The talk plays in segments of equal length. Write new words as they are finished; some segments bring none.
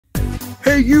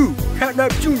Hey you, Catnap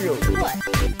Jr. What?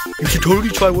 You should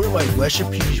totally try one of my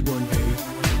recipes one day.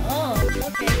 Oh,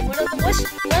 okay. What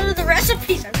are the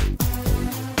recipes?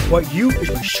 What you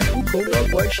is my super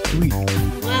cold white sweet.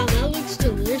 Wow, that looks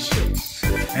delicious.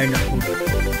 And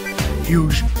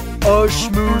use a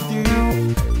smoothie.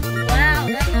 Wow,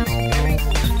 that looks very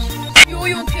delicious.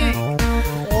 Yo-yo cake.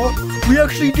 Oh, we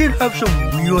actually did have some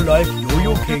real life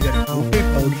yo-yo cake at a birthday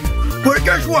party. But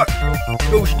guess what?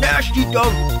 Those nasty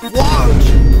dumb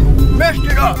frogs messed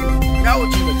it up. Now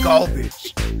it's in the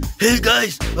garbage. Hey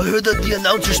guys, I heard that the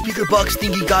announcer speaker box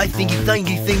thingy guy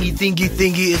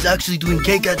thingy is actually doing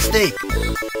cake at stake.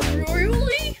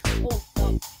 Really?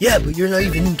 Oh. Yeah, but you're not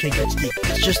even in cake at stake.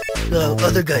 It's just the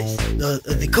other guys,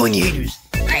 the Coney haters.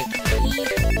 Like me?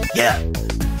 Yeah.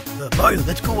 Mario,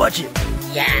 let's go watch it.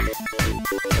 Yeah.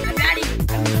 I'm not even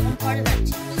part of that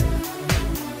team.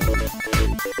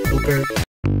 Okay.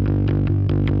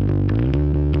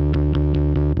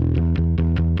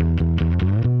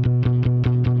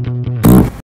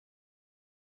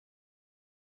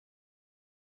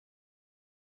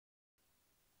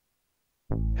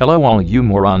 Hello all you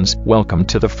morons, welcome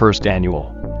to the first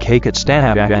annual Cake at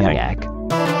Stake.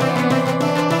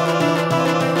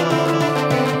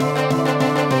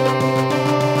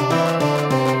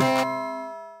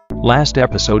 Last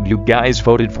episode you guys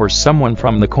voted for someone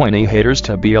from the Coiny haters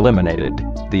to be eliminated.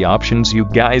 The options you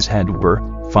guys had were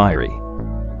Fiery,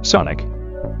 Sonic,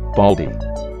 Baldy,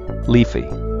 Leafy,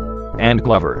 and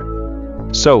Glover.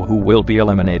 So who will be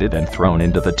eliminated and thrown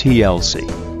into the TLC?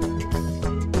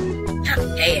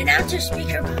 Hey, announcer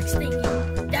speaker box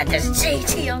thingy. That doesn't say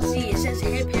TLC, it says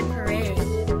hip hip hooray.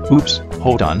 Oops,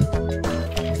 hold on.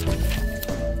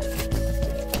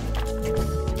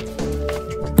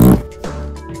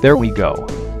 There we go.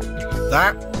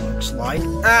 That looks like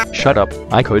Shut up,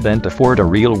 I couldn't afford a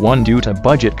real one due to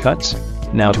budget cuts.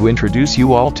 Now to introduce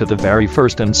you all to the very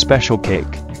first and special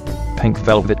cake. Pink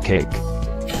velvet cake.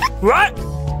 What?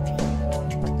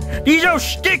 These are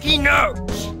sticky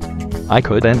notes. I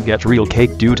couldn't get real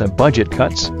cake due to budget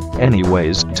cuts.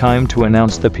 Anyways, time to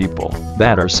announce the people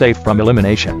that are safe from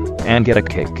elimination and get a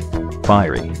cake.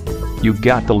 Fiery. You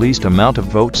got the least amount of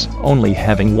votes, only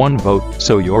having one vote,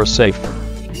 so you're safe.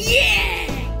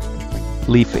 Yeah!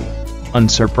 Leafy.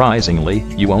 Unsurprisingly,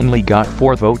 you only got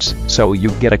 4 votes, so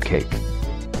you get a cake.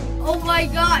 Oh my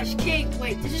gosh, cake.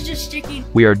 Wait, this is just sticky.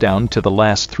 We are down to the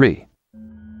last 3.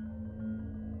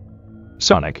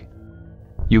 Sonic.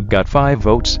 You got 5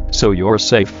 votes, so you're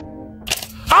safe.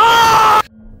 Ah!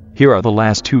 Here are the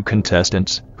last 2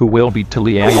 contestants, who will be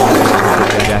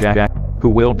who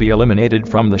will be eliminated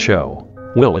from the show.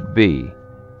 Will it be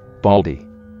Baldy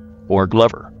or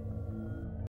Glover?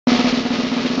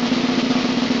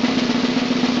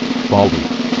 Baldy.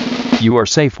 You are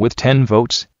safe with 10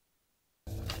 votes.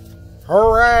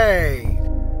 Hooray!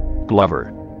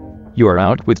 Glover. You are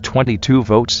out with 22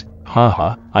 votes.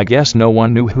 Haha, I guess no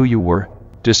one knew who you were.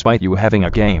 Despite you having a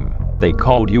game, they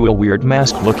called you a weird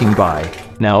mask-looking guy.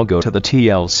 Now go to the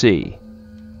TLC.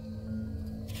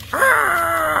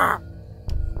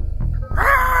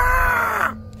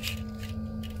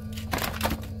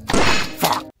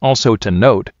 Also to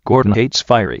note, Gordon hates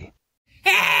Fiery.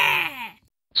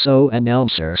 So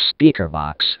announcer speaker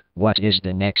box, what is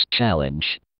the next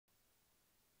challenge?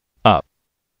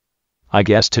 I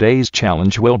guess today's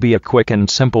challenge will be a quick and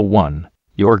simple one.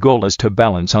 Your goal is to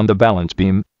balance on the balance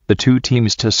beam. The 2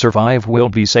 teams to survive will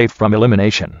be safe from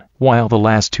elimination, while the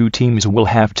last 2 teams will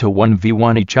have to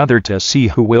 1v1 each other to see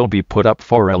who will be put up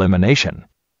for elimination.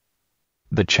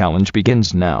 The challenge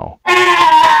begins now.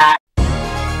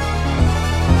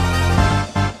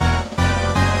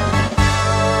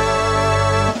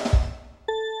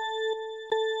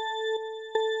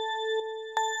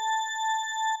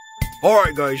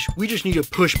 Alright guys, we just need to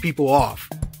push people off.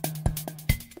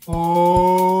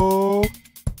 Oh.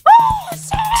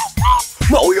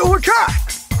 Mario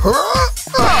attack!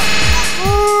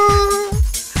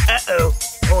 Uh-oh.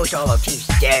 Almost all our team's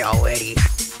dead already.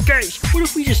 Guys, what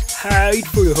if we just hide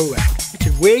for the whole round? It's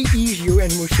way easier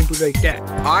and more simple like that.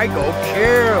 I go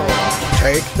kill.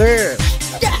 Take this.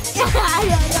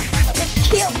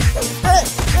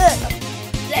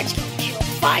 Let's go kill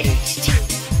Fire's team.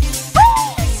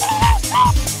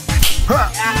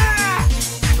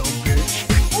 Go bitch.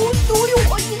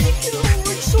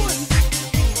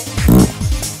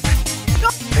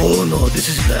 Oh no, this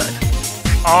is bad.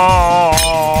 Oh.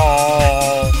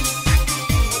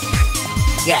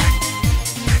 Yeah.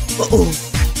 Uh-oh.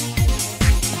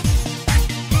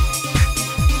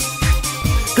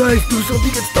 Guys, do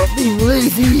something and stop being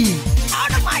lazy.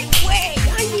 Out of my way!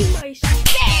 I need my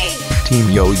space! Team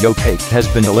Yo-Yo Cake has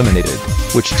been eliminated.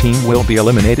 Which team will be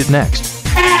eliminated next?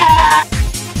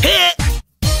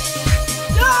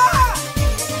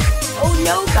 Oh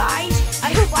no, guys!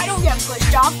 I hope I don't get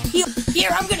pushed off. Here,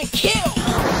 I'm gonna kill!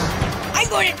 I'm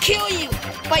gonna kill you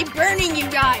by burning you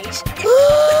guys!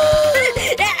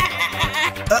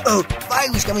 Uh-oh,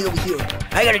 fire's coming over here.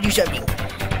 I gotta do something.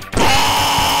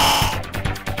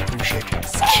 Oh shit.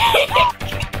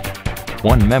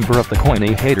 One member of the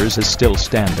Coiny Haters is still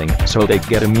standing, so they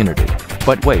get immunity.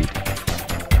 But wait.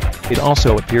 It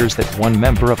also appears that one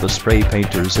member of the Spray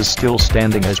Painters is still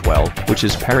standing as well, which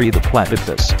is Perry the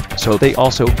Platypus, so they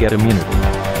also get immunity.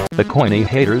 The Coiny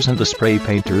Haters and the Spray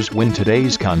Painters win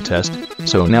today's contest,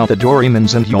 so now the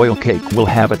Doremons and Yo-Yo Cake will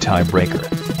have a tiebreaker.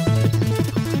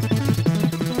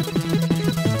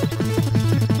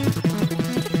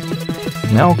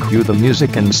 Now cue the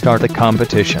music and start the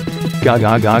competition. Ga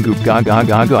ga ga goo ga ga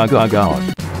ga ga ga ga.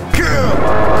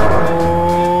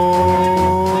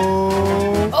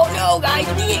 Oh no, guys!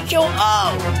 You get killed!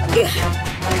 Oh!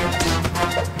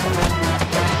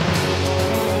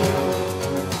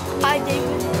 Hi,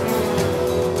 David.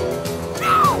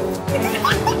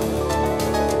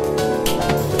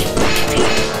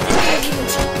 I'm even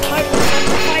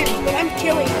fighting, but I'm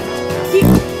killing him.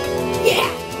 Yeah!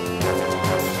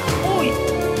 Oi,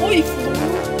 fool!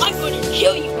 I'm gonna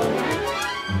kill you!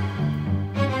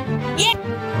 Yeah!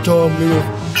 Dumb little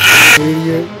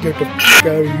idiot. Get the f*** out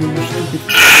of here, you stupid.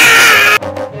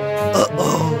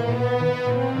 Uh-oh.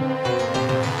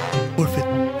 Forfeit.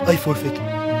 I forfeit.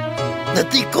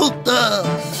 Natikulta!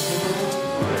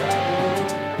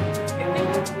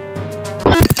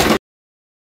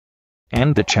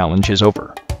 And the challenge is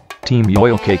over. Team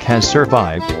Yo-Yo Cake has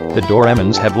survived, the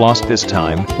Doremons have lost this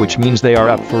time, which means they are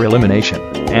up for elimination,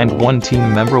 and one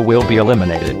team member will be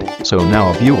eliminated. So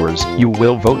now viewers, you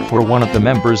will vote for one of the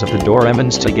members of the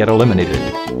Doremons to get eliminated.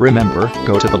 Remember,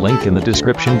 go to the link in the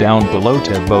description down below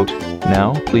to vote.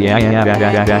 Now, please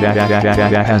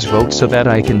vote so that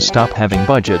I can stop having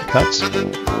budget cuts.